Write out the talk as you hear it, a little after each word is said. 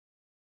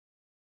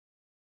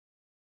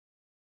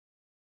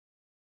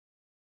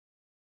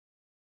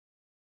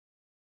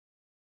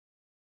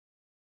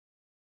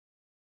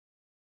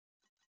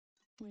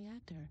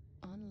Reactor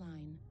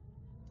online.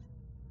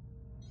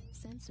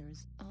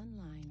 Sensors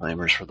online.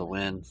 Flamers for the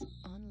win.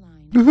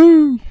 Online.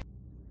 Woohoo!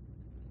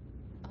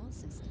 All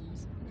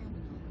systems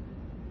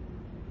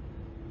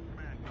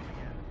nominal.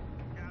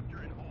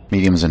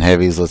 Mediums and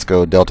heavies, let's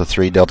go Delta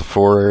 3, Delta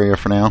 4 area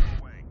for now.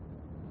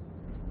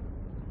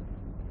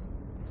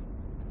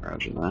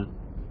 Roger that.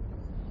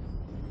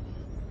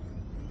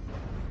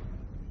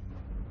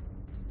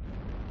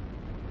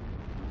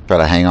 Try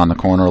to hang on the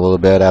corner a little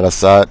bit out of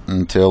sight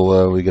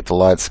until we get the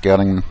light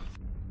scouting.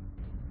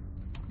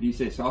 Do you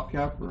say soft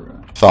cap or?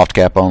 Soft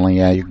cap only,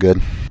 yeah, you're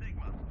good.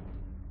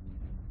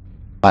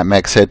 Light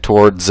mechs head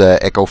towards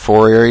Echo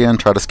 4 area and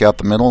try to scout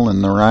the middle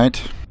and the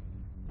right.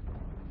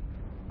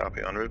 Copy,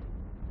 en route.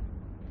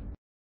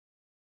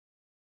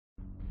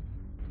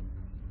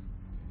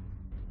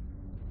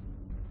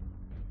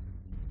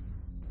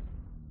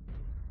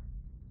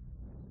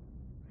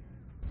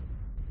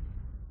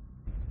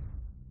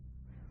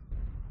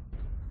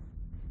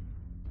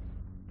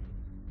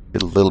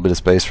 Get a little bit of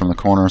space from the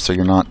corner so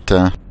you're not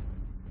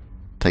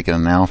taking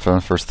an alpha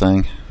first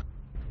thing.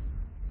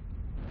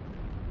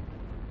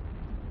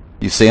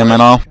 You see them at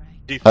all?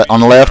 On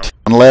the left?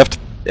 On the left?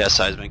 Yeah,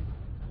 seismic.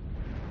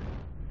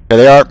 There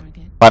they are.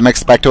 Light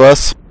mechs back to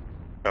us.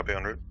 Copy,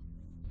 en route.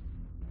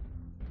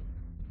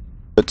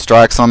 Put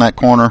strikes on that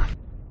corner.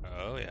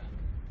 Oh, yeah.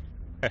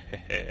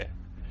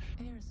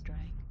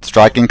 Airstrike.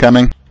 Strike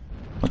incoming.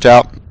 Watch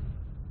out. New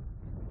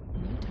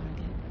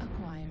target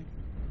acquired.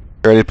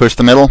 Ready to push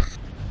the middle?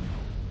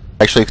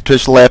 Actually,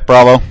 push the left,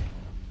 Bravo.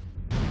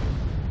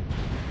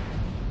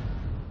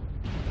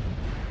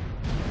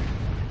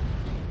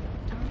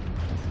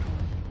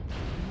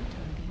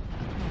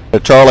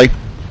 Charlie.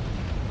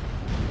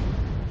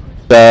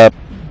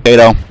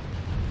 Kato.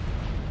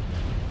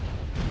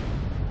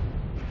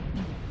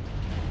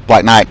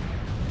 Black Knight.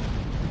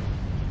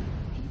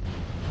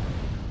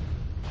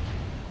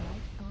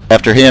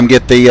 After him,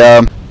 get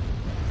the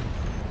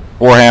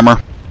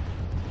Warhammer.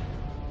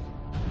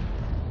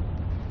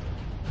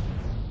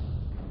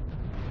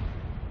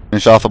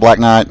 Finish off the Black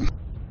Knight.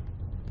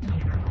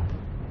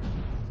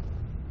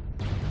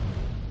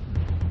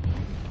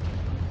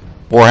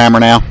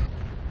 Warhammer now. New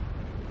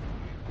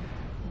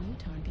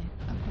target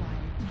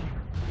acquired.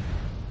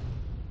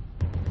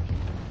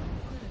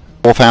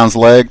 Wolfhound's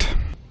legged.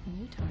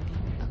 New target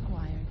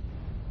acquired.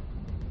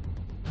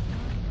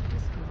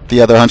 Destroyed.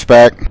 The other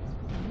hunchback. New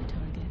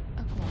target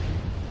acquired.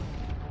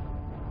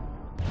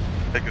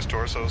 Take his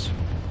torsos.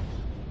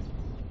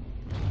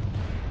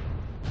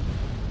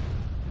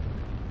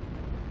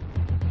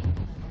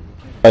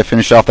 Try to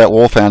finish off that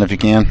Wolfhound if you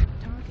can. Target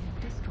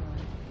destroyed.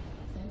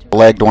 Center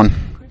Legged one.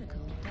 critical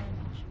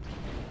damage.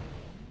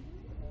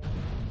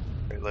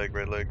 Right leg,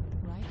 right leg.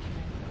 Right leg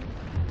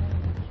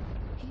damage.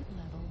 Heat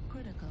level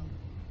critical.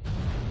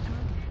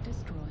 Target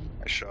destroyed.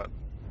 Nice shot.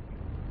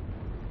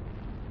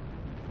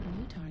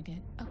 New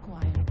target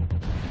acquired.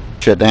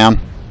 Shut down.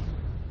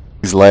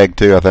 He's legged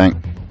too, I think.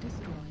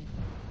 Destroyed.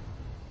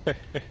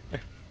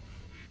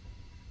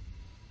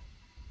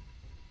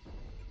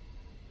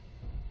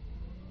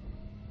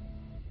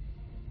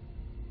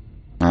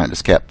 Alright,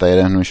 just cap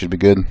Theta and we should be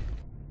good.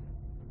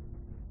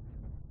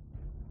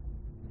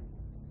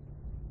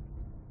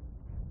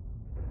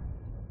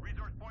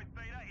 Resource point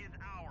Theta is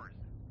ours.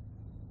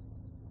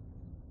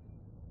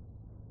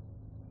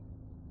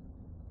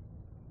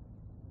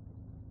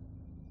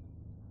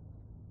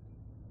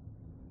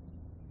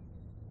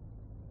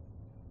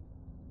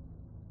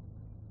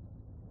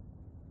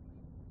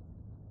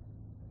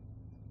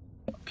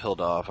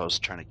 Pilled off. I was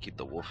trying to keep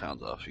the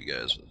wolfhounds off you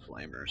guys with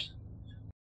flamers.